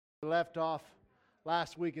We left off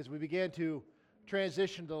last week as we began to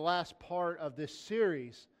transition to the last part of this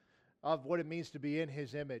series of what it means to be in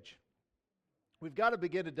His image. We've got to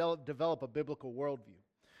begin to develop a biblical worldview.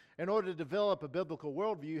 In order to develop a biblical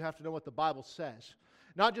worldview, you have to know what the Bible says.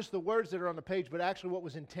 Not just the words that are on the page, but actually what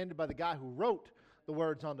was intended by the guy who wrote the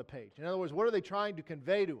words on the page. In other words, what are they trying to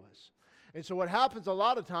convey to us? And so what happens a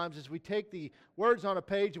lot of times is we take the words on a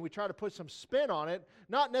page and we try to put some spin on it,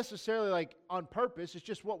 not necessarily like on purpose, it's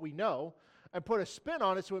just what we know, and put a spin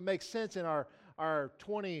on it so it makes sense in our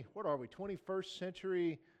 21st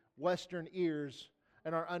century Western ears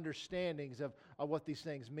and our understandings of what these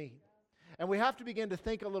things mean. And we have to begin to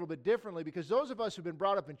think a little bit differently, because those of us who've been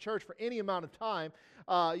brought up in church for any amount of time,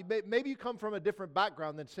 maybe you come from a different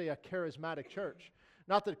background than, say, a charismatic church.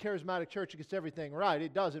 Not that a charismatic church gets everything right.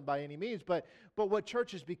 It doesn't by any means. But what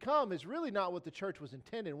church has become is really not what the church was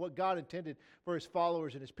intended, what God intended for His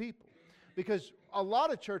followers and His people. Because a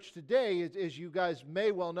lot of church today, as you guys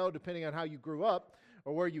may well know, depending on how you grew up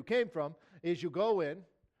or where you came from, is you go in,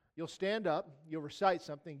 you'll stand up, you'll recite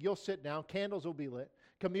something, you'll sit down, candles will be lit,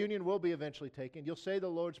 communion will be eventually taken, you'll say the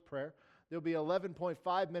Lord's Prayer, there'll be an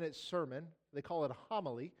 11.5-minute sermon, they call it a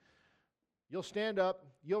homily. You'll stand up,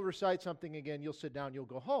 you'll recite something again, you'll sit down, you'll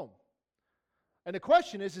go home. And the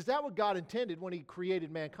question is that what God intended when He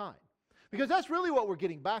created mankind? Because that's really what we're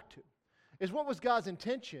getting back to, is what was God's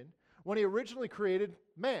intention when He originally created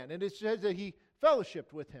man? And it says that He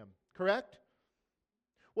fellowshiped with Him, correct?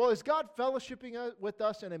 Well, is God fellowshipping with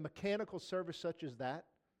us in a mechanical service such as that?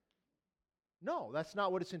 No, that's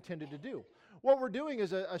not what it's intended to do. What we're doing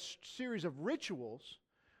is a series of rituals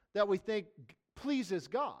that we think pleases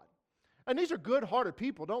God. And these are good-hearted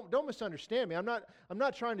people. Don't misunderstand me. I'm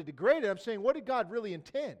not trying to degrade it. I'm saying, what did God really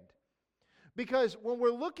intend? Because when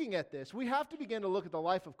we're looking at this, we have to begin to look at the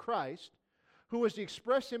life of Christ, who was the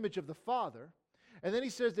express image of the Father. And then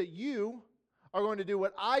He says that you are going to do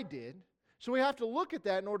what I did. So we have to look at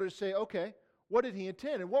that in order to say, okay, what did He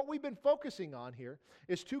intend? And what we've been focusing on here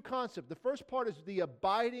is two concepts. The first part is the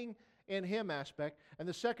abiding in Him aspect, and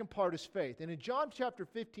the second part is faith. And in John chapter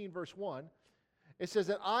 15, verse 1, it says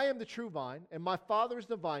that I am the true vine, and my Father is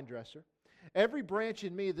the vine dresser. Every branch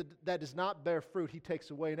in me that does not bear fruit, He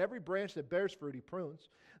takes away. And every branch that bears fruit, He prunes,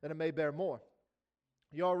 that it may bear more.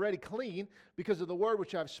 You're already clean because of the word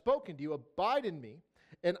which I have spoken to you. Abide in me,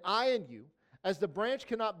 and I in you. As the branch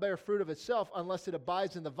cannot bear fruit of itself unless it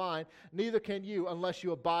abides in the vine, neither can you unless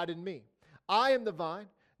you abide in me. I am the vine,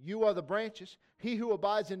 you are the branches. He who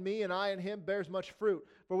abides in me and I in him bears much fruit.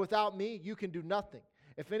 For without me you can do nothing.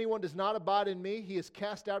 If anyone does not abide in me, he is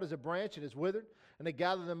cast out as a branch and is withered, and they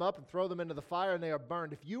gather them up and throw them into the fire, and they are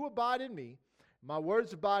burned. If you abide in me, my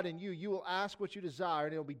words abide in you, you will ask what you desire,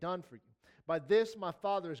 and it will be done for you. By this my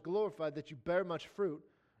Father is glorified, that you bear much fruit,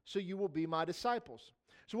 so you will be my disciples.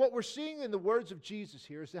 So what we're seeing in the words of Jesus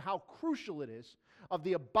here is how crucial it is of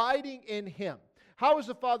the abiding in Him. How is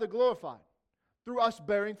the Father glorified? Through us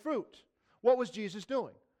bearing fruit. What was Jesus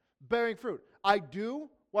doing? Bearing fruit. I do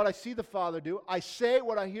what I see the Father do. I say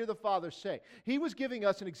what I hear the Father say. He was giving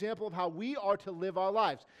us an example of how we are to live our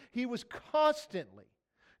lives. He was constantly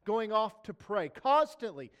going off to pray,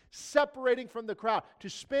 constantly separating from the crowd to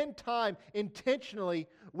spend time intentionally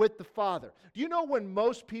with the Father. Do you know when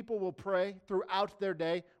most people will pray throughout their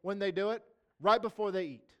day when they do it? Right before they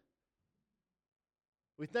eat.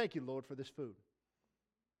 We thank you, Lord, for this food.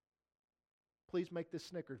 Please make this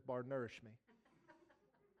Snickers bar nourish me.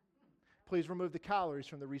 Please remove the calories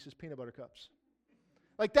from the Reese's peanut butter cups.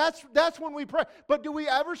 Like that's when we pray. But do we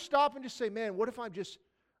ever stop and just say, man, what if I'm just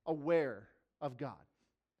aware of God?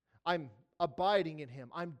 I'm abiding in Him.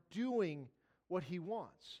 I'm doing what He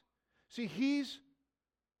wants. See, He's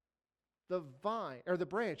the vine, or the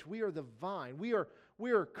branch. We are the vine. We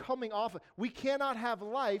are coming off of. We cannot have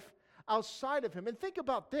life outside of Him. And think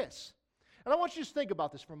about this. And I want you to think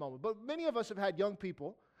about this for a moment. But many of us have had young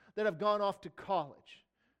people that have gone off to college,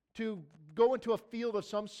 to go into a field of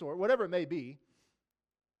some sort, whatever it may be.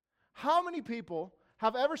 How many people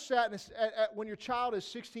have ever sat when your child is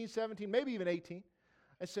 16, 17, maybe even 18,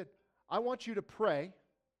 and said, I want you to pray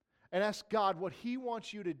and ask God what He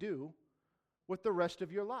wants you to do with the rest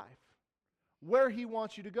of your life, where He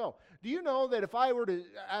wants you to go. Do you know that if I were to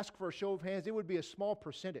ask for a show of hands, it would be a small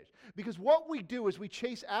percentage? Because what we do is we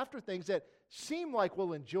chase after things that seem like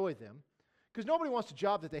we'll enjoy them, because nobody wants a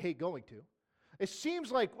job that they hate going to. It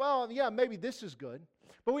seems like, well, yeah, maybe this is good.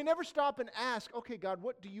 But we never stop and ask, okay, God,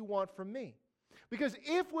 what do you want from me? Because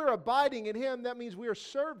if we're abiding in Him, that means we are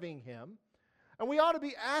serving Him, and we ought to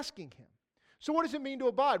be asking Him. So what does it mean to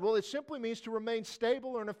abide? Well, it simply means to remain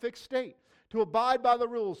stable or in a fixed state, to abide by the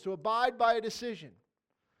rules, to abide by a decision.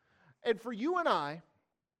 And for you and I,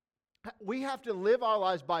 We have to live our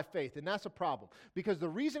lives by faith, and that's a problem. Because the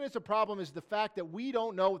reason it's a problem is the fact that we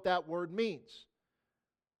don't know what that word means.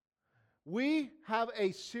 We have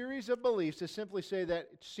a series of beliefs that simply say that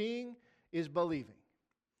seeing is believing.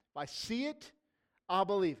 If I see it, I'll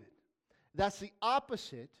believe it. That's the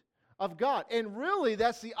opposite of God. And really,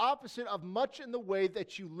 that's the opposite of much in the way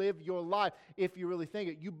that you live your life, if you really think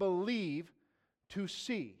it. You believe to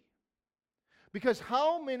see. Because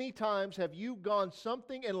how many times have you gone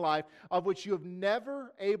something in life of which you have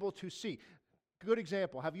never able to see? Good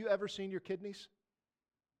example. Have you ever seen your kidneys?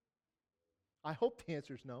 I hope the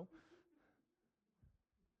answer is no.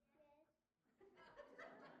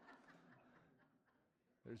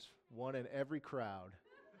 There's one in every crowd.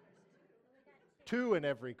 Two in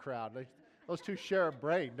every crowd. Those two share a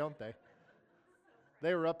brain, don't they?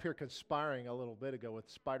 They were up here conspiring a little bit ago with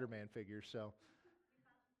Spider-Man figures, so.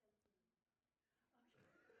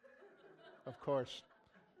 Of course.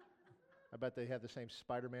 I bet they have the same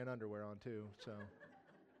Spider-Man underwear on too, so.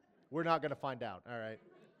 We're not going to find out, all right?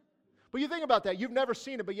 But you think about that. You've never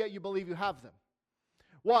seen it, but yet you believe you have them.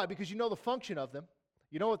 Why? Because you know the function of them.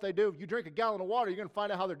 You know what they do. If you drink a gallon of water, you're going to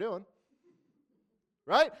find out how they're doing.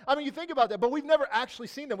 Right? I mean, you think about that, but we've never actually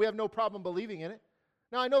seen them. We have no problem believing in it.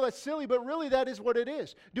 Now, I know that's silly, but really that is what it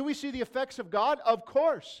is. Do we see the effects of God? Of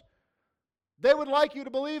course. They would like you to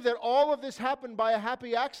believe that all of this happened by a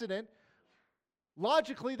happy accident.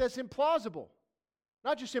 Logically, that's implausible.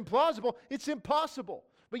 Not just implausible, it's impossible.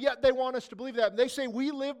 But yet they want us to believe that. They say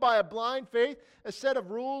we live by a blind faith, a set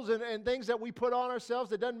of rules and things that we put on ourselves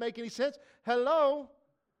that doesn't make any sense. Hello?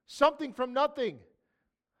 Something from nothing.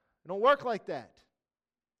 It don't work like that.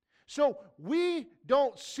 So we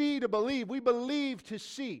don't see to believe, we believe to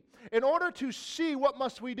see. In order to see, what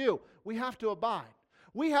must we do? We have to abide.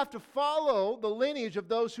 We have to follow the lineage of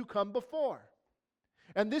those who come before.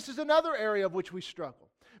 And this is another area of which we struggle.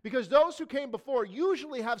 Because those who came before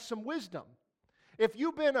usually have some wisdom. If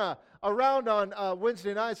you've been around on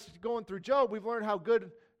Wednesday nights going through Job, we've learned how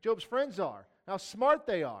good Job's friends are, how smart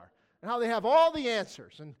they are, and how they have all the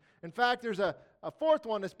answers. And in fact, there's a fourth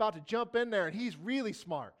one that's about to jump in there, and he's really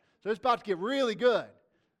smart. So it's about to get really good.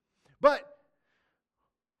 But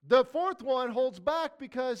the fourth one holds back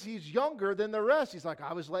because he's younger than the rest. He's like,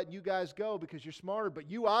 I was letting you guys go because you're smarter, but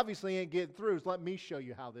you obviously ain't getting through. So let me show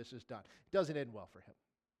you how this is done. It doesn't end well for him.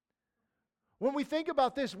 When we think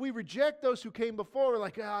about this, we reject those who came before. We're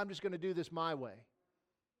like, I'm just going to do this my way.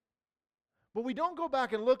 But we don't go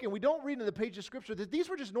back and look, and we don't read in the page of Scripture that these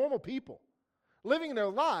were just normal people living their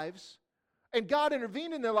lives, and God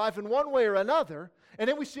intervened in their life in one way or another, and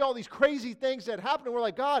then we see all these crazy things that happen, and we're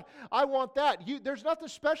like, God, I want that. There's nothing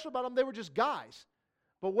special about them. They were just guys.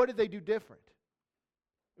 But what did they do different?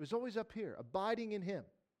 It was always up here, abiding in Him.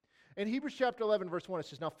 In Hebrews chapter 11, verse 1, it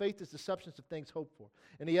says, Now faith is the substance of things hoped for,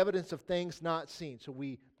 and the evidence of things not seen. So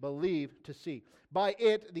we believe to see. By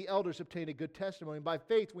it, the elders obtained a good testimony. And by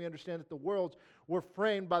faith, we understand that the worlds were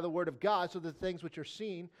framed by the word of God, so that the things which are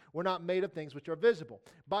seen were not made of things which are visible.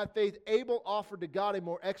 By faith, Abel offered to God a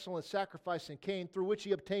more excellent sacrifice than Cain, through which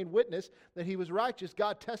he obtained witness that he was righteous,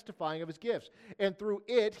 God testifying of his gifts. And through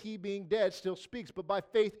it, he being dead still speaks. But by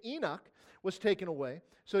faith, Enoch was taken away,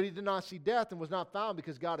 so that he did not see death and was not found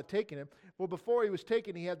because God had taken him. For before he was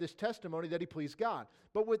taken, he had this testimony that he pleased God.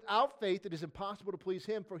 But without faith, it is impossible to please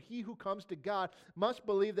him, for he who comes to God must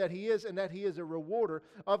believe that he is, and that he is a rewarder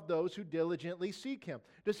of those who diligently seek him.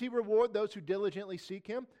 Does he reward those who diligently seek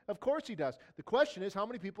him? Of course he does. The question is, how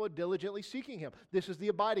many people are diligently seeking him? This is the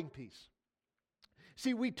abiding piece.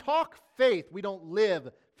 See, we talk faith, we don't live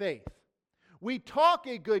faith. We talk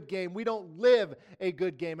a good game, we don't live a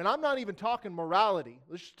good game. And I'm not even talking morality.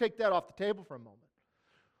 Let's just take that off the table for a moment.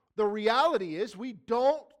 The reality is we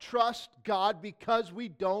don't trust God because we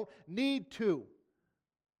don't need to.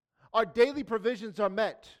 Our daily provisions are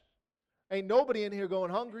met. Ain't nobody in here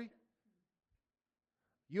going hungry.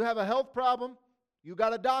 You have a health problem, you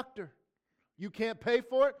got a doctor. You can't pay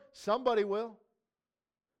for it, somebody will.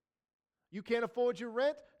 You can't afford your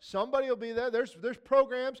rent, somebody will be there. There's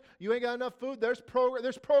programs. You ain't got enough food, there's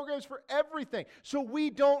programs for everything. So we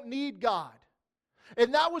don't need God.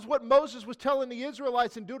 And that was what Moses was telling the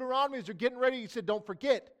Israelites in Deuteronomy as they're getting ready. He said, don't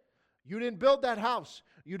forget, you didn't build that house.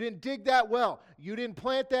 You didn't dig that well. You didn't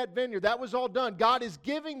plant that vineyard. That was all done. God is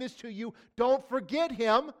giving this to you. Don't forget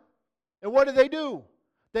Him. And what do?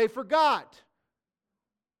 They forgot.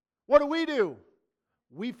 What do?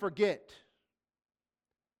 We forget.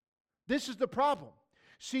 This is the problem.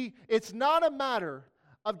 See, it's not a matter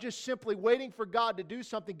of just simply waiting for God to do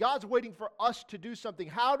something. God's waiting for us to do something.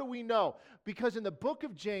 How do we know? Because in the book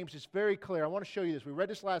of James, it's very clear. I want to show you this. We read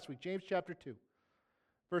this last week, James chapter 2,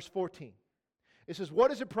 verse 14. It says, what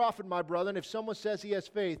does it profit, my brethren, if someone says he has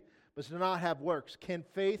faith but does not have works? Can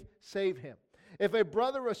faith save him? If a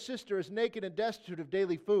brother or sister is naked and destitute of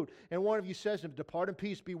daily food, and one of you says to him, depart in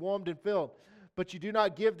peace, be warmed and filled, but you do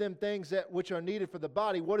not give them things which are needed for the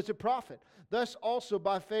body, what does it profit? Thus also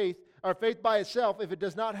by faith, or faith by itself, if it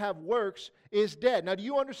does not have works, is dead. Now, do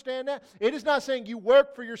you understand that? It is not saying you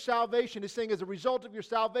work for your salvation. It's saying as a result of your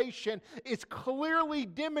salvation, it's clearly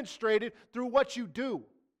demonstrated through what you do.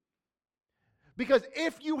 Because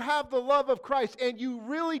if you have the love of Christ and you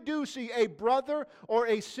really do see a brother or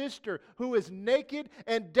a sister who is naked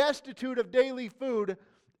and destitute of daily food,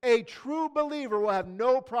 a true believer will have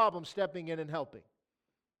no problem stepping in and helping.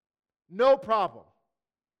 No problem.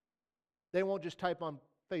 They won't just type on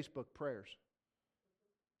Facebook prayers.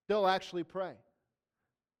 They'll actually pray.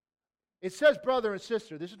 It says brother and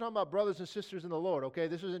sister. This is talking about brothers and sisters in the Lord, okay?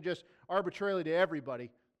 This isn't just arbitrarily to everybody.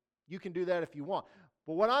 You can do that if you want.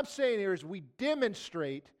 But what I'm saying here is we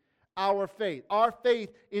demonstrate our faith. Our faith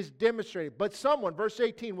is demonstrated. But someone, verse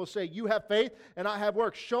 18, will say, you have faith and I have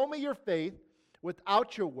works. Show me your faith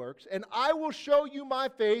without your works, and I will show you my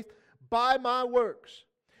faith by my works.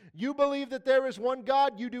 You believe that there is one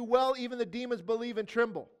God, you do well, even the demons believe and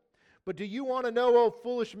tremble. But do you want to know, O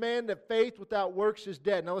foolish man, that faith without works is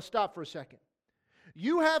dead? Now let's stop for a second.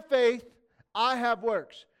 You have faith, I have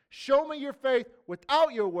works. Show me your faith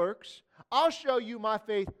without your works. I'll show you my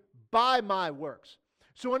faith by my works.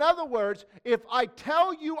 So in other words, if I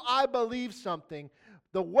tell you I believe something,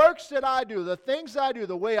 the works that I do, the things I do,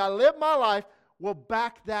 the way I live my life will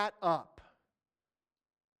back that up.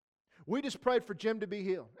 We just prayed for Jim to be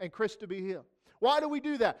healed and Chris to be healed. Why do we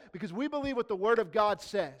do that? Because we believe what the Word of God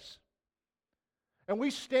says. And we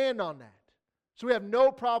stand on that. So we have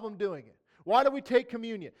no problem doing it. Why do we take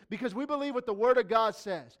communion? Because we believe what the Word of God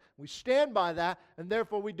says. We stand by that, and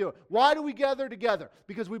therefore we do it. Why do we gather together?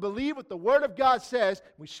 Because we believe what the Word of God says,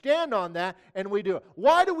 we stand on that, and we do it.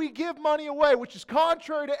 Why do we give money away, which is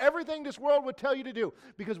contrary to everything this world would tell you to do?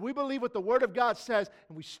 Because we believe what the Word of God says,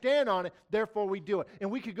 and we stand on it, therefore we do it. And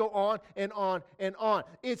we could go on and on and on.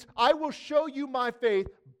 It's, I will show you my faith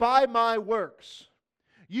by my works.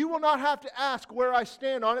 You will not have to ask where I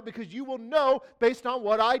stand on it, because you will know based on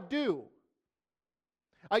what I do.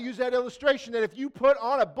 I use that illustration that if you put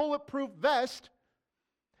on a bulletproof vest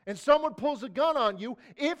and someone pulls a gun on you,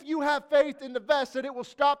 if you have faith in the vest that it will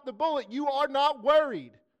stop the bullet, you are not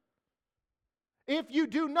worried. If you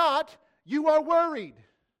do not, you are worried.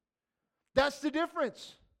 That's the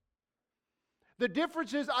difference. The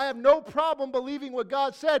difference is I have no problem believing what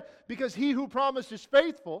God said because He who promised is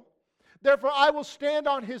faithful. Therefore, I will stand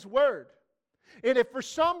on His word. And if for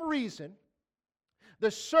some reason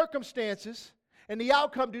the circumstances and the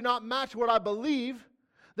outcome do not match what I believe,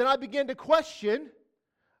 then I begin to question,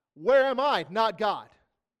 where am I, not God?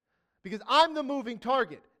 Because I'm the moving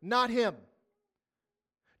target, not Him.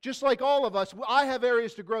 Just like all of us, I have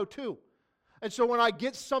areas to grow too. And so when I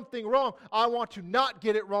get something wrong, I want to not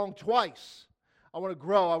get it wrong twice. I want to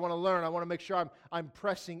grow, I want to learn, I want to make sure I'm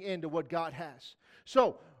pressing into what God has.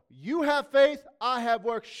 So, you have faith, I have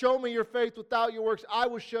works. Show me your faith without your works. I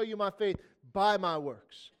will show you my faith by my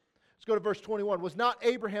works. Let's go to verse 21. Was not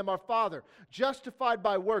Abraham our father justified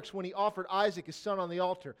by works when he offered Isaac his son on the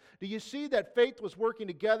altar? Do you see that faith was working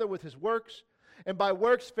together with his works? And by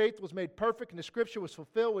works faith was made perfect, and the scripture was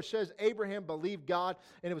fulfilled, which says, Abraham believed God,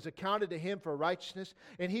 and it was accounted to him for righteousness,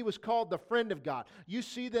 and he was called the friend of God. You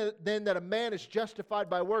see then that a man is justified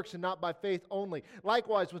by works and not by faith only.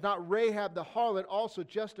 Likewise, was not Rahab the harlot also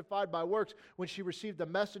justified by works when she received the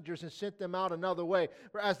messengers and sent them out another way?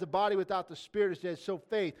 For as the body without the spirit is dead, so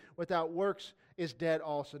faith without works is dead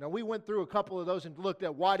also. Now, we went through a couple of those and looked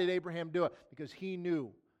at why did Abraham do it? Because he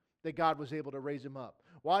knew that God was able to raise him up.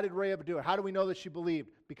 Why did Rahab do it? How do we know that she believed?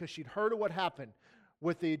 Because she'd heard of what happened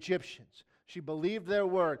with the Egyptians. She believed their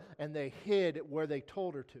word, and they hid where they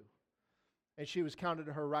told her to. And she was counted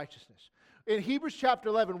to her righteousness. In Hebrews chapter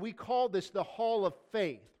 11, we call this the hall of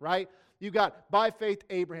faith, right? You got by faith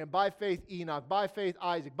Abraham, by faith Enoch, by faith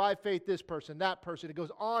Isaac, by faith this person, that person. It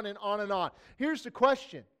goes on and on and on. Here's the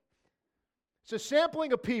question. It's a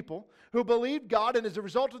sampling of people who believed God, and as a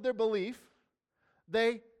result of their belief,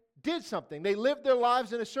 they did something. They lived their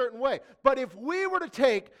lives in a certain way. But if we were to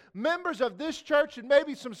take members of this church and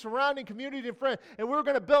maybe some surrounding community and friends, and we were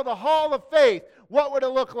going to build a hall of faith, what would it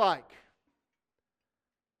look like?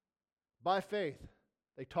 By faith,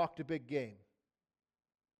 they talked a big game.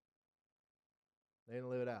 They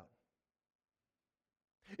didn't live it out.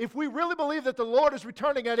 If we really believe that the Lord is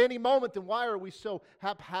returning at any moment, then why are we so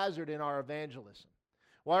haphazard in our evangelism?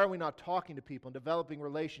 Why are we not talking to people and developing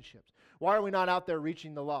relationships? Why are we not out there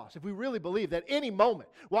reaching the lost? If we really believe that any moment,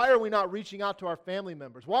 why are we not reaching out to our family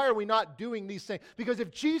members? Why are we not doing these things? Because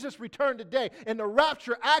if Jesus returned today and the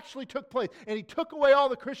rapture actually took place and He took away all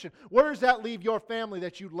the Christians, where does that leave your family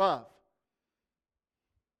that you love?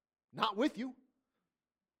 Not with you.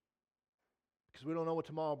 Because we don't know what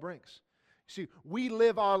tomorrow brings. See, we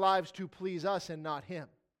live our lives to please us and not Him.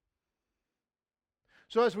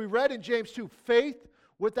 So as we read in James 2, faith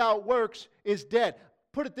without works is dead.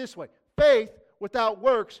 Put it this way, faith without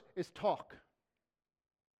works is talk.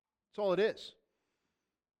 That's all it is.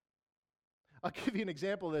 I'll give you an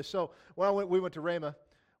example of this. So when we went to Rhema,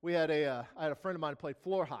 I had a friend of mine who played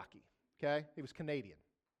floor hockey. Okay, he was Canadian.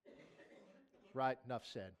 Right, enough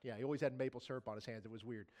said. Yeah, he always had maple syrup on his hands. It was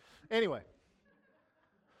weird. Anyway,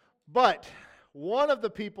 but one of the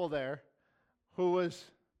people there who was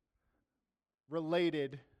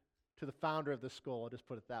related to the founder of the school, I'll just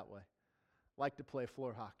put it that way, liked to play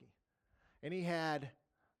floor hockey. And he had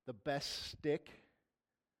the best stick.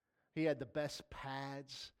 He had the best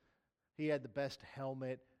pads. He had the best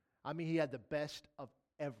helmet. I mean, he had the best of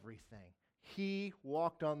everything. He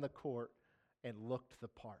walked on the court and looked the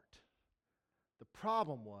part. The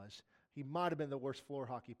problem was, he might have been the worst floor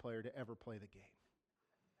hockey player to ever play the game.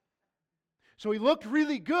 So he looked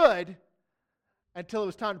really good until it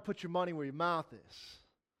was time to put your money where your mouth is.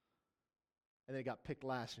 And then he got picked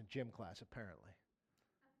last in gym class, apparently.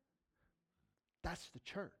 That's the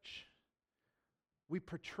church. We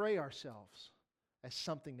portray ourselves as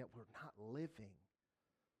something that we're not living.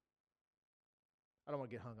 I don't want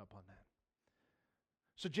to get hung up on that.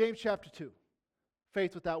 So James chapter 2,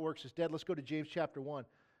 faith without works is dead. Let's go to James chapter 1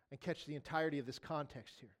 and catch the entirety of this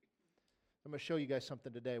context here. I'm going to show you guys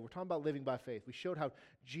something today. We're talking about living by faith. We showed how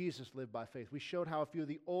Jesus lived by faith. We showed how a few of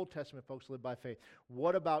the Old Testament folks lived by faith.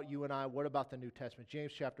 What about you and I? What about the New Testament?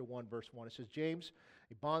 James chapter 1, verse 1. It says, James,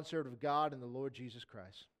 a bondservant of God and the Lord Jesus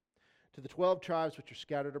Christ, to the 12 tribes which are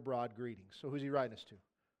scattered abroad, greetings. So who's he writing this to?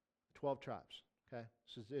 12 tribes. Okay?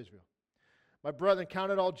 This is Israel. My brethren,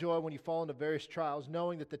 count it all joy when you fall into various trials,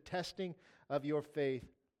 knowing that the testing of your faith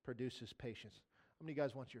produces patience. How many of you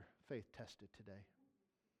guys want your faith tested today?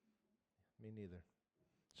 Me neither.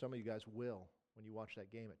 Some of you guys will when you watch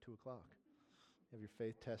that game at 2 o'clock. Have your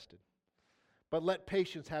faith tested. But let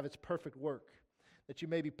patience have its perfect work, that you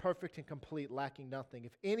may be perfect and complete, lacking nothing.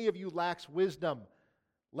 If any of you lacks wisdom,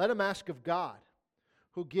 let him ask of God,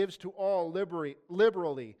 who gives to all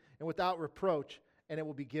liberally and without reproach, and it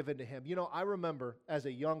will be given to him. You know, I remember as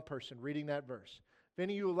a young person reading that verse. If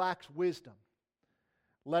any of you lacks wisdom,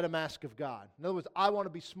 let him ask of God. In other words, I want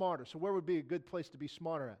to be smarter. So where would be a good place to be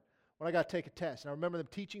smarter at? When I got to take a test. And I remember them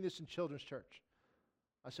teaching this in children's church.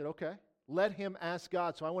 I said, okay, let him ask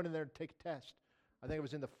God. So I went in there to take a test. I think it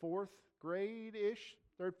was in the 4th grade-ish,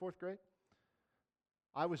 3rd, 4th grade.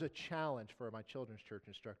 I was a challenge for my children's church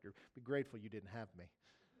instructor. Be grateful you didn't have me.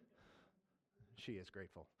 She is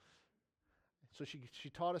grateful. So she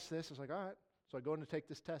taught us this. I was like, all right. So I go in to take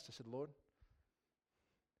this test. I said, Lord,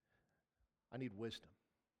 I need wisdom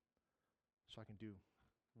so I can do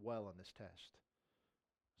well on this test,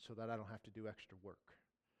 so that I don't have to do extra work.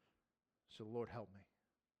 So Lord, help me.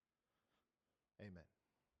 Amen.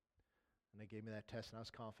 And they gave me that test, and I was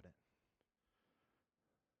confident.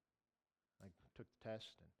 I took the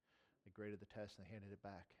test, and they graded the test, and they handed it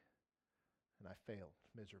back. And I failed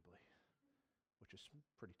miserably, which is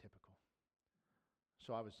pretty typical.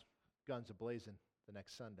 So I was guns a-blazing the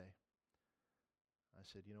next Sunday. I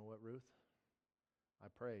said, you know what, Ruth? I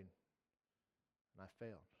prayed, and I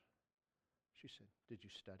failed. She said, did you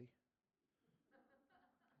study?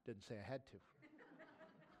 Didn't say I had to.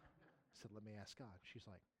 I said, let me ask God. She's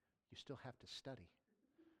like, you still have to study.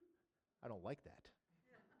 I don't like that.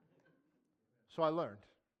 So I learned.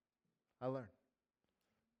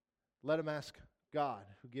 Let him ask God,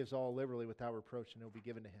 who gives all liberally without reproach, and it will be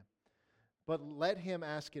given to him. But let him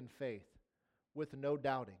ask in faith, with no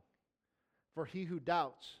doubting. For he who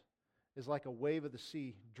doubts is like a wave of the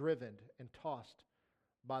sea, driven and tossed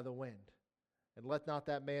by the wind. And let not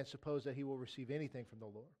that man suppose that he will receive anything from the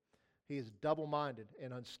Lord. He is double-minded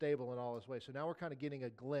and unstable in all his ways. So now we're kind of getting a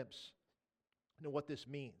glimpse into what this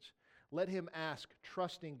means. Let him ask,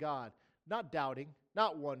 trusting God, not doubting,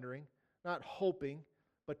 not wondering, not hoping,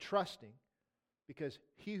 but trusting. Because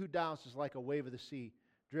he who doubts is like a wave of the sea,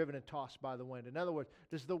 driven and tossed by the wind. In other words,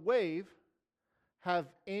 does the wave have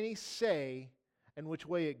any say in which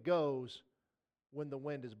way it goes when the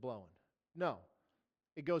wind is blowing? No.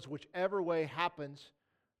 It goes whichever way happens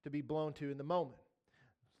to be blown to in the moment.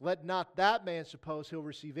 Let not that man suppose he'll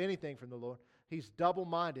receive anything from the Lord. He's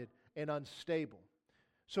double-minded and unstable.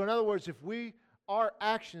 So in other words, if we our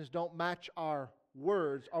actions don't match our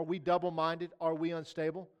words, are we double-minded? Are we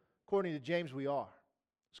unstable? According to James, we are.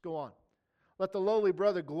 Let's go on. Let the lowly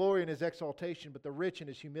brother glory in his exaltation, but the rich in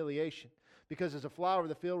his humiliation. Because as a flower of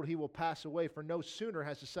the field he will pass away, for no sooner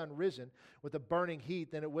has the sun risen with a burning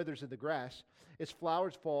heat than it withers in the grass. Its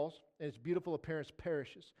flowers falls, and its beautiful appearance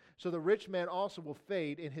perishes. So the rich man also will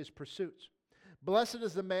fade in his pursuits. Blessed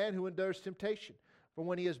is the man who endures temptation, for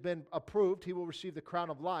when he has been approved, he will receive the crown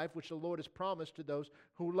of life, which the Lord has promised to those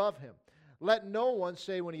who love him. Let no one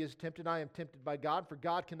say when he is tempted, I am tempted by God, for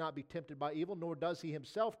God cannot be tempted by evil, nor does he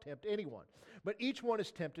himself tempt anyone. But each one is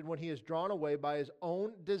tempted when he is drawn away by his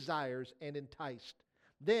own desires and enticed.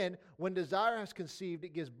 Then, when desire has conceived,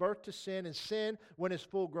 it gives birth to sin, and sin, when it is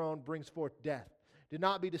full grown, brings forth death. Do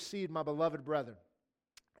not be deceived, my beloved brethren.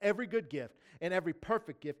 Every good gift and every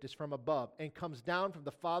perfect gift is from above and comes down from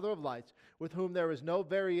the Father of lights, with whom there is no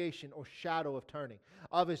variation or shadow of turning.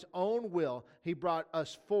 Of his own will he brought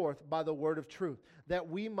us forth by the word of truth, that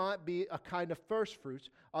we might be a kind of firstfruits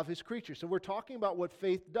of his creatures. So we're talking about what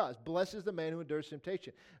faith does. Blessed is the man who endures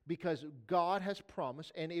temptation, because God has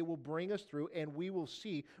promised, and it will bring us through, and we will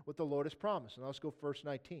see what the Lord has promised. And let's go verse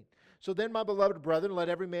 19. So then, my beloved brethren, let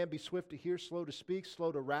every man be swift to hear, slow to speak,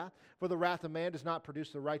 slow to wrath. For the wrath of man does not produce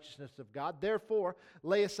the righteousness of God. Therefore,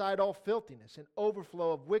 lay aside all filthiness and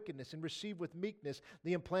overflow of wickedness, and receive with meekness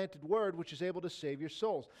the implanted word, which is able to save your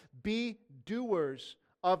souls. Be doers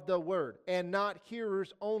of the word, and not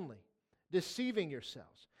hearers only, deceiving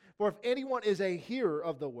yourselves. For if anyone is a hearer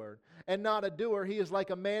of the word, and not a doer, he is like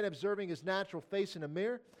a man observing his natural face in a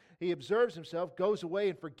mirror. He observes himself, goes away,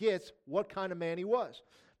 and forgets what kind of man he was.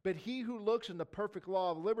 But he who looks in the perfect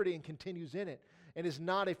law of liberty and continues in it, and is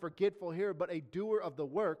not a forgetful hearer, but a doer of the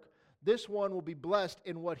work, this one will be blessed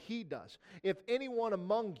in what he does. If anyone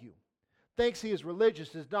among you thinks he is religious,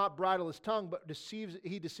 does not bridle his tongue, but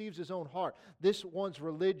he deceives his own heart, this one's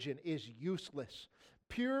religion is useless.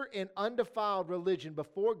 Pure and undefiled religion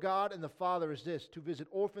before God and the Father is this: to visit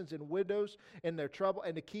orphans and widows in their trouble,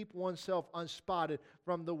 and to keep oneself unspotted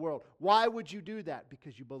from the world. Why would you do that?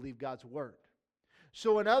 Because you believe God's word.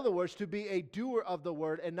 So in other words, to be a doer of the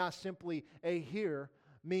word and not simply a hearer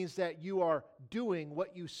means that you are doing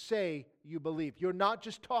what you say you believe. You're not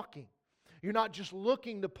just talking. You're not just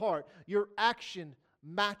looking the part. Your action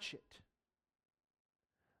match it.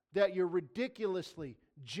 That you're ridiculously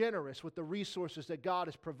generous with the resources that God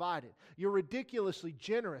has provided. You're ridiculously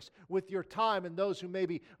generous with your time and those who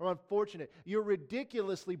maybe are unfortunate. You're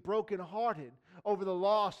ridiculously brokenhearted over the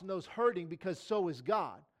lost and those hurting, because so is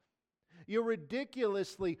God. You're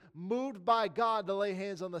ridiculously moved by God to lay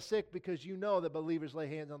hands on the sick, because you know that believers lay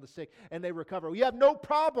hands on the sick and they recover. You have no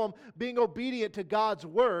problem being obedient to God's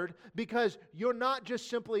word, because you're not just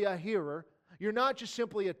simply a hearer. You're not just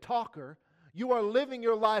simply a talker. You are living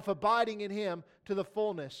your life abiding in Him to the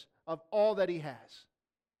fullness of all that He has.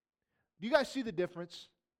 Do you guys see the difference?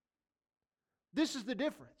 This is the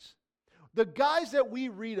difference. The guys that we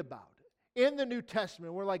read about in the New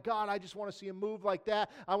Testament, we're like, God, I just want to see Him move like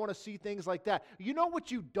that. I want to see things like that. You know what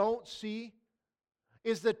you don't see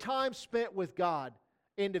is the time spent with God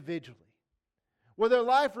individually, where their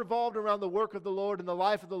life revolved around the work of the Lord and the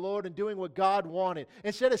life of the Lord and doing what God wanted,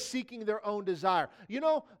 instead of seeking their own desire. You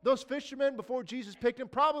know, those fishermen before Jesus picked them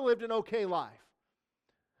probably lived an okay life.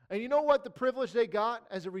 And you know what the privilege they got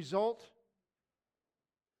as a result?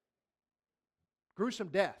 Gruesome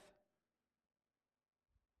death.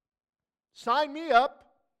 Sign me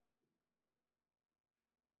up.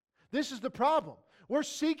 This is the problem. We're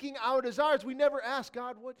seeking our desires. We never ask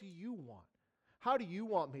God, what do you want? How do you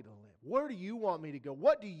want me to live? Where do you want me to go?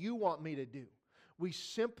 What do you want me to do? We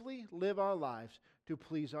simply live our lives to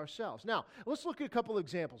please ourselves. Now, let's look at a couple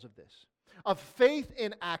examples of this. Of faith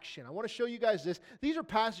in action. I want to show you guys this. These are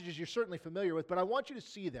passages you're certainly familiar with, but I want you to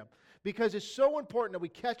see them, because it's so important that we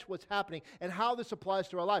catch what's happening and how this applies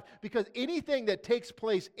to our life. Because anything that takes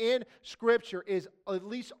place in Scripture is at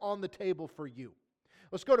least on the table for you.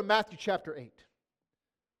 Let's go to Matthew chapter 8.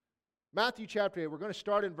 Matthew chapter 8, we're going to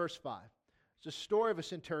start in verse 5. It's a story of a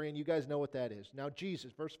centurion. You guys know what that is. Now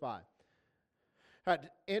Jesus, verse 5,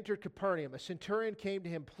 had entered Capernaum. A centurion came to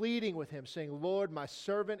him, pleading with him, saying, Lord, my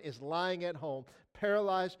servant is lying at home,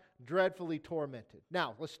 paralyzed, dreadfully tormented.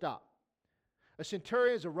 Now, let's stop. A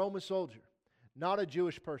centurion is a Roman soldier, not a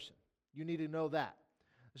Jewish person. You need to know that.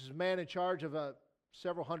 This is a man in charge of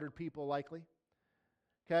several hundred people, likely.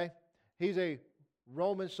 Okay? He's a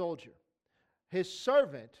Roman soldier. His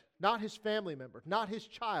servant, not his family member, not his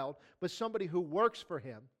child, but somebody who works for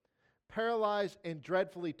him, paralyzed and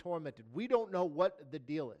dreadfully tormented. We don't know what the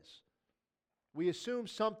deal is. We assume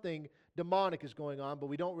something demonic is going on, but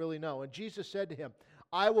we don't really know. And Jesus said to him,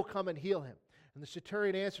 I will come and heal him. And the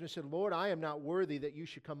centurion answered and said, Lord, I am not worthy that you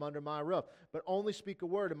should come under my roof, but only speak a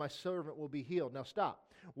word and my servant will be healed. Now stop.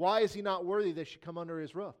 Why is he not worthy that should come under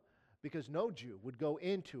his roof? Because no Jew would go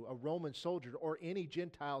into a Roman soldier or any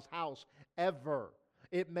Gentile's house ever.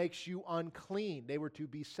 It makes you unclean. They were to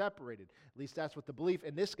be separated. At least that's what the belief,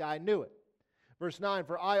 and this guy knew it. Verse 9,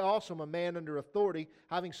 for I also am a man under authority,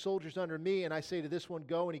 having soldiers under me, and I say to this one,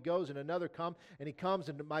 go, and he goes, and another come, and he comes,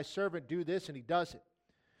 and to my servant, do this, and he does it.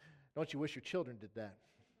 Don't you wish your children did that?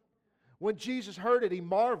 When Jesus heard it, he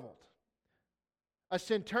marveled. A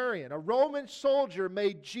centurion, a Roman soldier,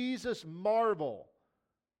 made Jesus marvel.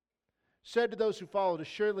 Said to those who followed,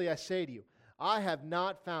 assuredly I say to you, I have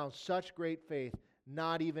not found such great faith,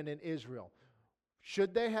 not even in Israel.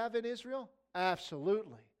 Should they have in Israel?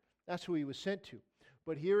 Absolutely. That's who he was sent to.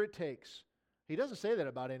 But here it takes. He doesn't say that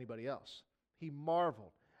about anybody else. He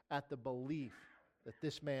marveled at the belief that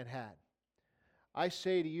this man had. I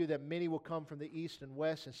say to you that many will come from the east and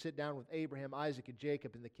west and sit down with Abraham, Isaac, and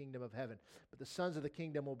Jacob in the kingdom of heaven. But the sons of the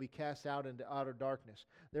kingdom will be cast out into outer darkness.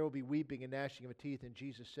 There will be weeping and gnashing of teeth. And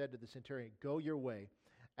Jesus said to the centurion, go your way.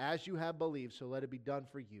 As you have believed, so let it be done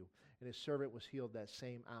for you. And his servant was healed that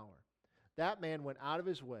same hour. That man went out of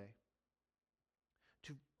his way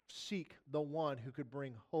to seek the one who could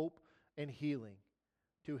bring hope and healing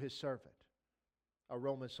to his servant, a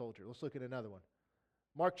Roman soldier. Let's look at another one.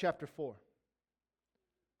 Mark chapter 4.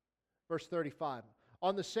 Verse 35,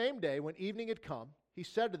 on the same day when evening had come, he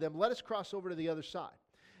said to them, let us cross over to the other side.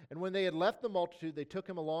 And when they had left the multitude, they took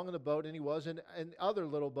him along in the boat, and he was, and other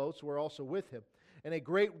little boats were also with him. And a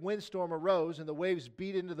great windstorm arose, and the waves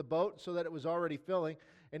beat into the boat so that it was already filling,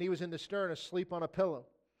 and he was in the stern asleep on a pillow.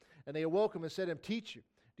 And they awoke him and said to him, Teacher,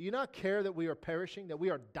 do you not care that we are perishing, that we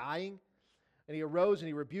are dying? And he arose and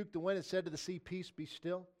he rebuked the wind and said to the sea, Peace, be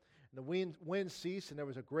still. And the wind ceased, and there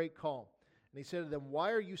was a great calm. And he said to them,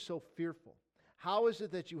 Why are you so fearful? How is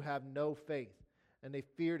it that you have no faith? And they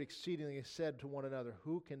feared exceedingly and said to one another,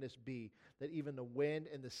 Who can this be that even the wind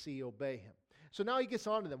and the sea obey him? So now he gets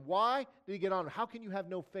on to them. Why did he get on? How can you have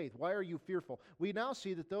no faith? Why are you fearful? We now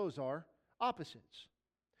see that those are opposites.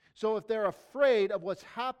 So if they're afraid of what's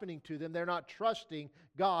happening to them, they're not trusting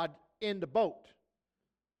God in the boat.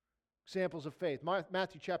 Examples of faith.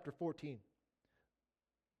 Matthew chapter 14.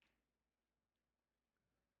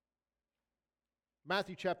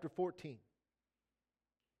 Matthew chapter 14,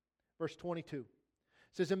 verse 22. It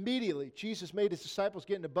says, immediately Jesus made his disciples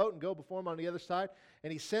get in the boat and go before him on the other side,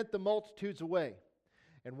 and he sent the multitudes away.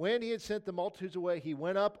 And when he had sent the multitudes away, he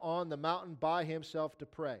went up on the mountain by himself to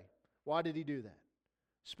pray. Why did he do that?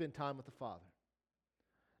 Spend time with the Father.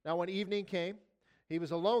 Now when evening came, he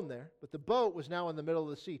was alone there, but the boat was now in the middle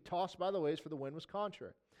of the sea, tossed by the waves, for the wind was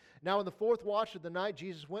contrary. Now in the fourth watch of the night,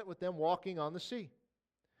 Jesus went with them walking on the sea.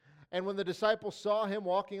 And when the disciples saw him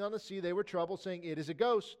walking on the sea, they were troubled, saying, It is a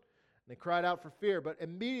ghost. And they cried out for fear. But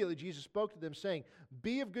immediately Jesus spoke to them, saying,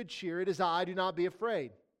 Be of good cheer, it is I, do not be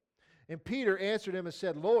afraid. And Peter answered him and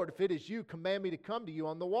said, Lord, if it is you, command me to come to you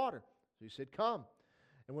on the water. So he said, Come.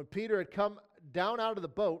 And when Peter had come down out of the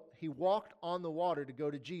boat, he walked on the water to go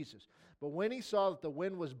to Jesus. But when he saw that the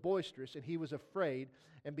wind was boisterous, and he was afraid,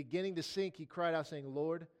 and beginning to sink, he cried out, saying,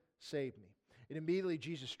 Lord, save me. And immediately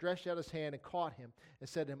Jesus stretched out his hand and caught him and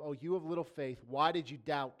said to him, Oh, you of little faith, why did you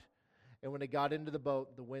doubt? And when they got into the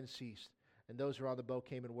boat, the wind ceased. And those who were on the boat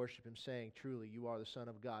came and worshipped him, saying, Truly, you are the Son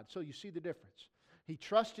of God. So you see the difference. He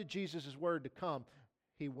trusted Jesus' word to come.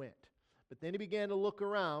 He went. But then he began to look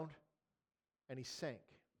around, and he sank.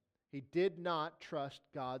 He did not trust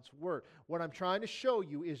God's word. What I'm trying to show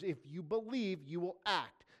you is if you believe, you will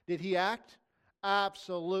act. Did he act?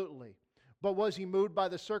 Absolutely. But was he moved by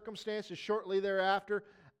the circumstances shortly thereafter?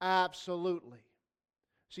 Absolutely.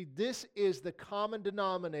 See, this is the common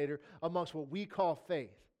denominator amongst what we call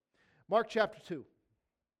faith. Mark chapter 2.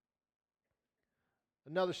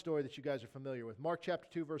 Another story that you guys are familiar with. Mark chapter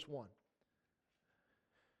 2, verse 1.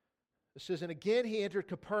 It says, And again he entered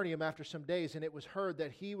Capernaum after some days, and it was heard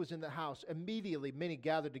that he was in the house. Immediately many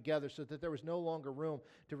gathered together, so that there was no longer room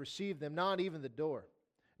to receive them, not even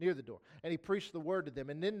near the door. And he preached the word to them.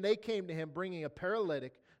 And then they came to him, bringing a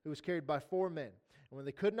paralytic who was carried by 4 men. And when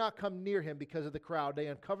they could not come near him because of the crowd, they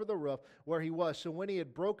uncovered the roof where he was. So when he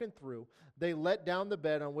had broken through, they let down the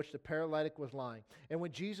bed on which the paralytic was lying. And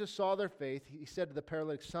when Jesus saw their faith, he said to the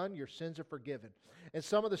paralytic, Son, your sins are forgiven. And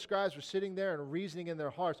some of the scribes were sitting there and reasoning in their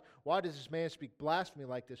hearts, Why does this man speak blasphemy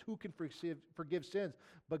like this? Who can forgive sins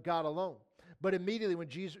but God alone? But immediately when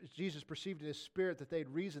Jesus perceived in his spirit that they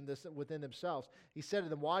had reasoned this within themselves, he said to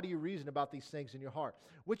them, Why do you reason about these things in your heart?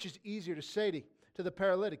 Which is easier to say to to the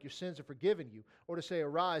paralytic, your sins are forgiven you, or to say,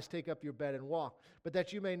 arise, take up your bed and walk. But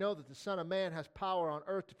that you may know that the Son of Man has power on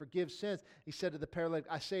earth to forgive sins, he said to the paralytic,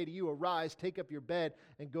 I say to you, arise, take up your bed,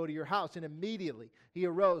 and go to your house. And immediately he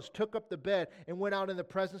arose, took up the bed, and went out in the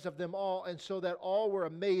presence of them all, and so that all were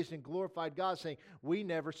amazed and glorified God, saying, we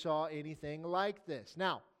never saw anything like this.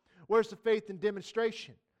 Now, where's the faith and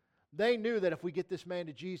demonstration? They knew that if we get this man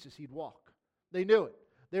to Jesus, he'd walk. They knew it.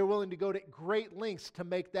 They were willing to go to great lengths to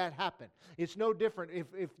make that happen. It's no different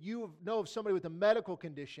if you know of somebody with a medical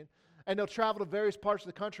condition and they'll travel to various parts of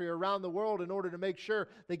the country or around the world in order to make sure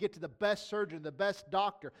they get to the best surgeon, the best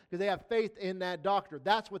doctor, because they have faith in that doctor.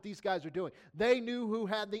 That's what these guys are doing. They knew who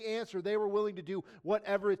had the answer. They were willing to do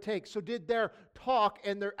whatever it takes. So did their talk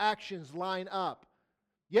and their actions line up?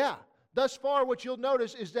 Yeah. Thus far, what you'll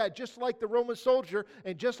notice is that just like the Roman soldier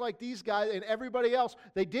and just like these guys and everybody else,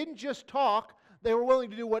 they didn't just talk, they were willing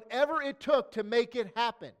to do whatever it took to make it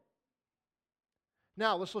happen.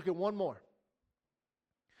 Now, let's look at one more.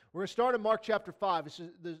 We're going to start in Mark chapter 5. This is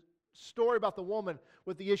the story about the woman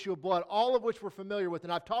with the issue of blood, all of which we're familiar with.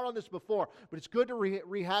 And I've taught on this before, but it's good to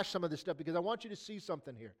rehash some of this stuff because I want you to see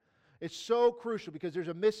something here. It's so crucial because there's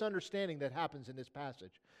a misunderstanding that happens in this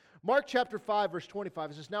passage. Mark chapter 5, verse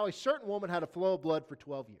 25, it says, now a certain woman had a flow of blood for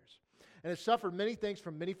 12 years, and had suffered many things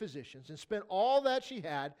from many physicians, and spent all that she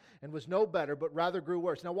had, and was no better, but rather grew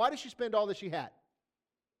worse. Now, why did she spend all that she had?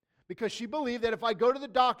 Because she believed that if I go to the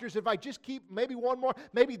doctors, if I just keep maybe one more,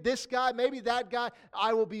 maybe this guy, maybe that guy,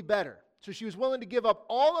 I will be better. So she was willing to give up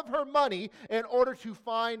all of her money in order to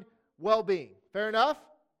find well-being. Fair enough?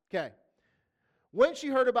 Okay. When she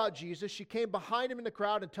heard about Jesus, she came behind him in the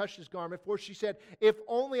crowd and touched his garment, for she said, if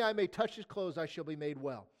only I may touch his clothes, I shall be made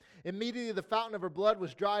well. Immediately the fountain of her blood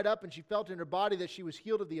was dried up, and she felt in her body that she was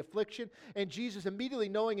healed of the affliction. And Jesus, immediately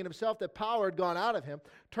knowing in himself that power had gone out of him,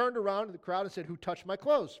 turned around to the crowd and said, who touched my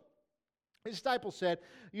clothes? His disciples said,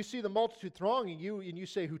 you see the multitude thronging you, and you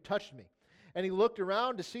say, who touched me? And he looked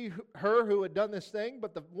around to see her who had done this thing,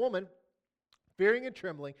 but the woman, fearing and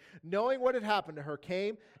trembling, knowing what had happened to her,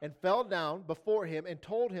 came and fell down before him and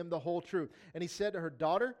told him the whole truth. And he said to her,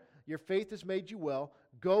 daughter, your faith has made you well.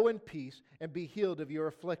 Go in peace and be healed of your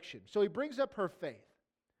affliction. So he brings up her faith.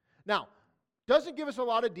 Now, doesn't give us a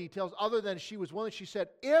lot of details other than she was willing. She said,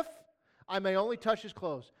 if I may only touch his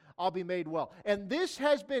clothes, I'll be made well. And this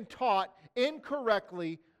has been taught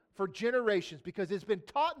incorrectly for generations because it's been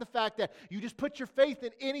taught in the fact that you just put your faith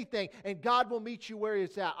in anything and God will meet you where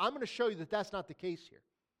it's at. I'm going to show you that that's not the case here.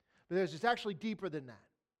 But it's actually deeper than that.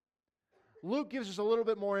 Luke gives us a little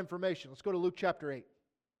bit more information. Let's go to Luke chapter 8.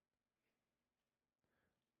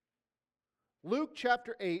 Luke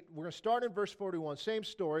chapter 8, we're going to start in verse 41. Same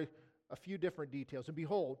story, a few different details. And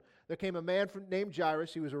behold, there came a man named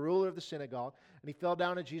Jairus. He was a ruler of the synagogue, and he fell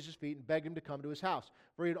down at Jesus' feet and begged him to come to his house.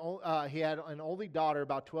 For he had an only daughter,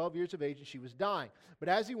 about 12 years of age, and she was dying. But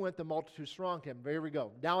as he went, the multitude thronged him. Here we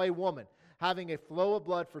go. Now a woman, having a flow of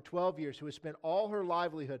blood for 12 years, who had spent all her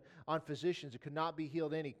livelihood on physicians and could not be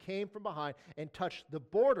healed any, came from behind and touched the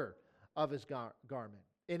border of his garment.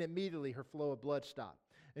 And immediately her flow of blood stopped.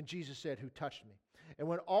 And Jesus said, who touched me? And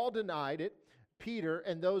when all denied it, Peter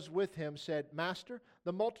and those with him said, Master,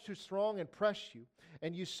 the multitude throng and press you,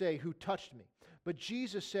 and you say, who touched me? But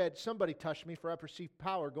Jesus said, somebody touched me, for I perceived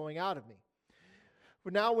power going out of me.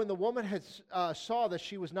 But now when the woman had saw that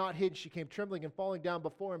she was not hid, she came trembling and falling down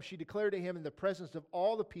before him. She declared to him in the presence of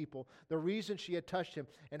all the people the reason she had touched him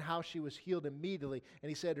and how she was healed immediately. And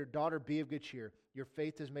he said, her daughter, be of good cheer. Your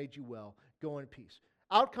faith has made you well. Go in peace.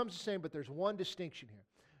 Outcome's the same, but there's one distinction here.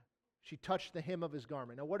 She touched the hem of his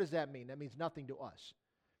garment. Now, what does that mean? That means nothing to us.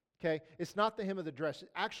 Okay? It's not the hem of the dress.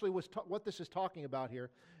 Actually, what this is talking about here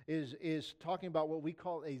is talking about what we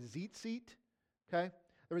call a tzitzit. Okay?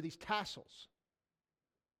 There were these tassels.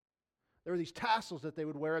 There were these tassels that they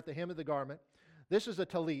would wear at the hem of the garment. This is a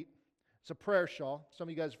talit. It's a prayer shawl. Some of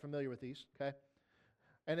you guys are familiar with these. Okay?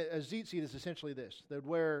 And a tzitzit is essentially this. They would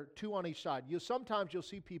wear two on each side. Sometimes you'll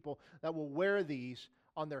see people that will wear these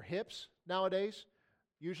on their hips nowadays.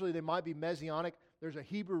 Usually they might be Messianic. There's a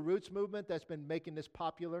Hebrew roots movement that's been making this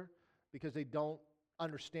popular because they don't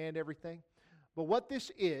understand everything. But what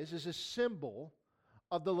this is a symbol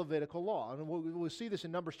of the Levitical law. And we'll see this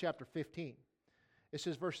in Numbers chapter 15. It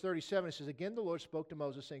says, verse 37, it says, again the Lord spoke to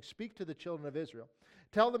Moses, saying, speak to the children of Israel.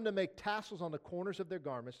 Tell them to make tassels on the corners of their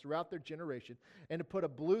garments throughout their generation, and to put a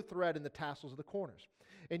blue thread in the tassels of the corners.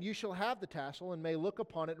 And you shall have the tassel, and may look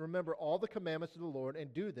upon it, and remember all the commandments of the Lord,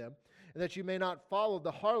 and do them, and that you may not follow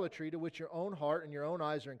the harlotry to which your own heart and your own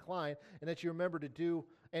eyes are inclined, and that you remember to do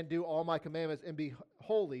all my commandments, and be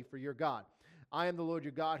holy for your God. I am the Lord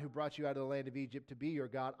your God who brought you out of the land of Egypt to be your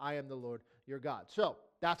God. I am the Lord your God. So,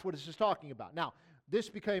 That's what this is talking about. Now, this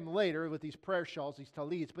became later with these prayer shawls, these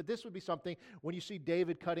talits, but this would be something when you see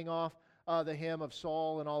David cutting off the hem of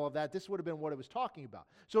Saul and all of that, this would have been what it was talking about.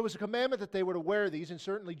 So it was a commandment that they were to wear these, and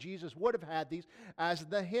certainly Jesus would have had these as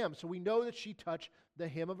the hem. So we know that she touched the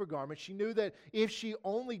hem of her garment. She knew that if she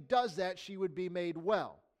only does that, she would be made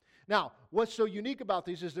well. Now, what's so unique about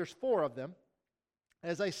these is there's 4 of them,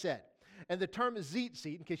 as I said. And the term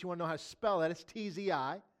tzitzit, in case you want to know how to spell that, it's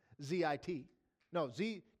T-Z-I-Z-I-T. No,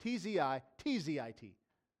 T-Z-I, T-Z-I-T.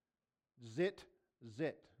 Zit.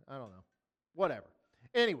 I don't know. Whatever.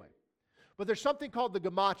 Anyway. But there's something called the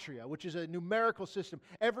gematria, which is a numerical system.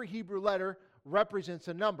 Every Hebrew letter represents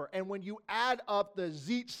a number. And when you add up the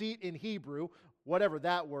tzitzit in Hebrew, whatever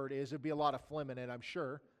that word is, there'd be a lot of phlegm in it, I'm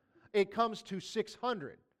sure. It comes to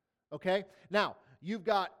 600. Okay? Now, you've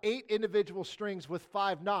got 8 individual strings with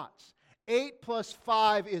 5 knots. 8 plus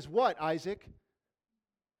 5 is what, Isaac? 13.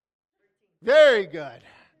 Very good.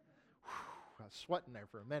 Whew, I was sweating there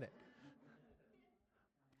for a minute.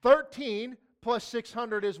 13 plus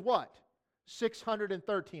 600 is what?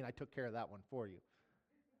 613. I took care of that one for you.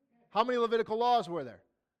 How many Levitical laws were there?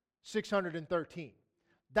 613.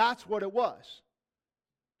 That's what it was.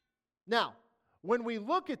 Now, when we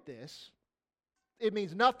look at this, it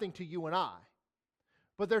means nothing to you and I.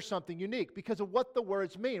 But there's something unique because of what the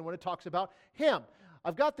words mean when it talks about him.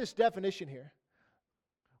 I've got this definition here.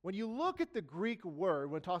 When you look at the Greek word,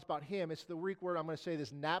 when it talks about him, it's the Greek word, I'm going to say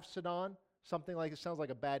this, napsidon, something like it sounds like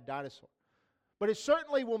a bad dinosaur. But it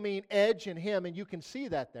certainly will mean edge and him, and you can see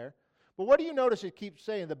that there. But what do you notice it keeps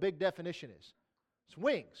saying the big definition is? It's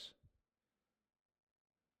wings.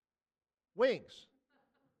 Wings.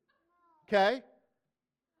 Okay?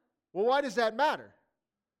 Well, why does that matter?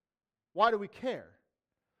 Why do we care?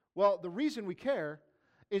 Well, the reason we care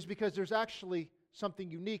is because there's actually something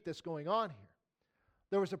unique that's going on here.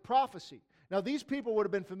 There was a prophecy. Now, these people would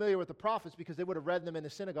have been familiar with the prophets because they would have read them in the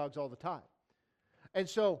synagogues all the time. And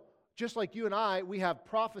so, just like you and I, we have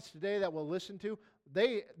prophets today that we'll listen to.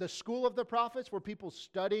 The school of the prophets were people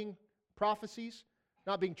studying prophecies,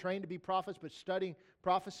 not being trained to be prophets, but studying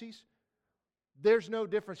prophecies. There's no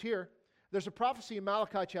difference here. There's a prophecy in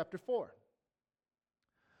Malachi chapter 4.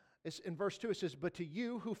 It's in verse 2, it says, "But to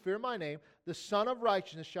you who fear my name, the Son of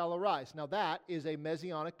Righteousness shall arise." Now that is a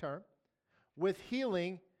messianic term, "with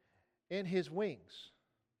healing in his wings.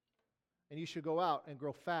 And you should go out and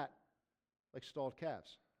grow fat like stalled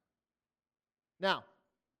calves." Now,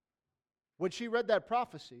 when she read that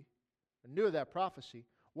prophecy, and knew of that prophecy,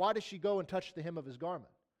 why did she go and touch the hem of his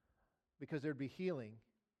garment? Because there'd be healing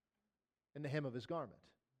in the hem of his garment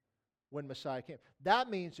when Messiah came. That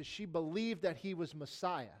means that she believed that he was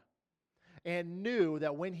Messiah and knew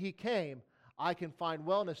that when he came, I can find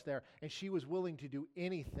wellness there. And she was willing to do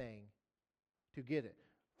anything to get it.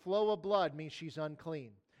 Flow of blood means she's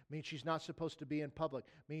unclean. Means she's not supposed to be in public.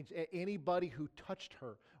 Means anybody who touched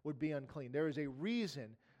her would be unclean. There is a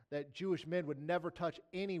reason that Jewish men would never touch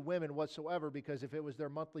any women whatsoever, because if it was their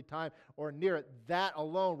monthly time or near it, that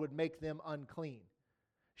alone would make them unclean.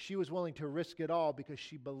 She was willing to risk it all because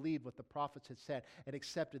she believed what the prophets had said and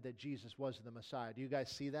accepted that Jesus was the Messiah. Do you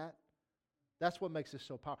guys see that? That's what makes this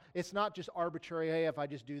so powerful. It's not just arbitrary, hey, if I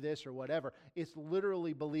just do this or whatever. It's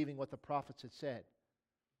literally believing what the prophets had said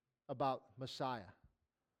about Messiah.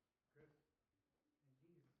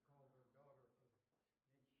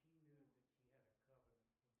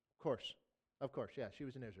 Of course, yeah, she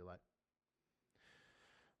was an Israelite.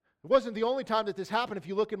 It wasn't the only time that this happened. If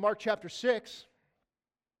you look in Mark chapter 6,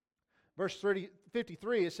 verse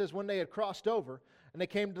 53, it says, "When they had crossed over, and they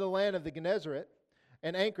came to the land of the Gennesaret,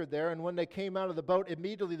 and anchored there, and when they came out of the boat,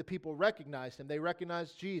 immediately the people recognized him." They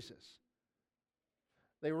recognized Jesus.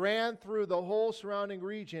 They ran through the whole surrounding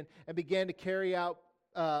region and began to carry about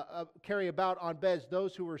on beds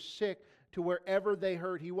those who were sick to wherever they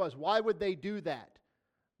heard he was. Why would they do that?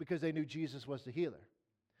 Because they knew Jesus was the healer.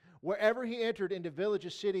 Wherever he entered into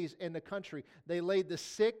villages, cities, and the country, they laid the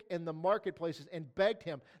sick in the marketplaces and begged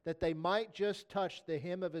him that they might just touch the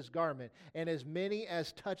hem of his garment. And as many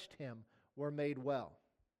as touched him were made well.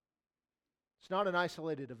 It's not an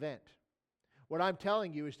isolated event. What I'm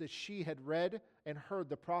telling you is that she had read and heard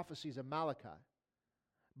the prophecies of Malachi,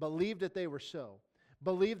 believed that they were so,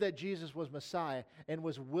 believed that Jesus was Messiah, and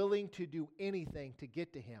was willing to do anything to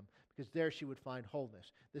get to him, because there she would find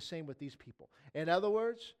wholeness. The same with these people. In other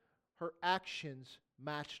words, her actions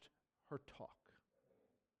matched her talk.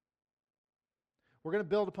 We're going to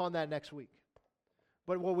build upon that next week.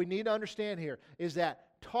 But what we need to understand here is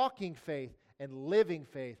that talking faith and living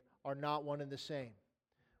faith are not one and the same.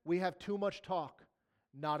 We have too much talk,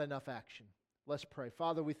 not enough action. Let's pray.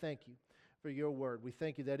 Father, we thank you for your word. We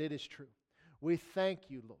thank you that it is true. We thank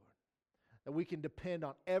you, Lord, that we can depend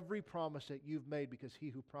on every promise that you've made because he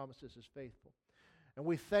who promises is faithful. And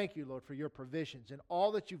we thank you, Lord, for your provisions and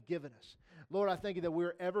all that you've given us. Lord, I thank you that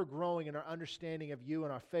we're ever growing in our understanding of you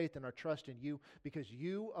and our faith and our trust in you because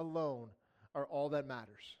you alone are all that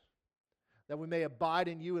matters. That we may abide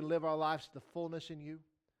in you and live our lives to the fullness in you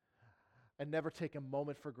and never take a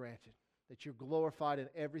moment for granted. That you're glorified in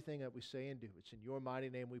everything that we say and do. It's in your mighty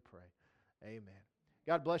name we pray. Amen.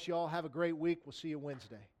 God bless you all. Have a great week. We'll see you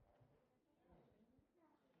Wednesday.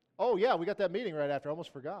 Oh, yeah, we got that meeting right after. I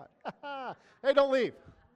almost forgot. Hey, don't leave.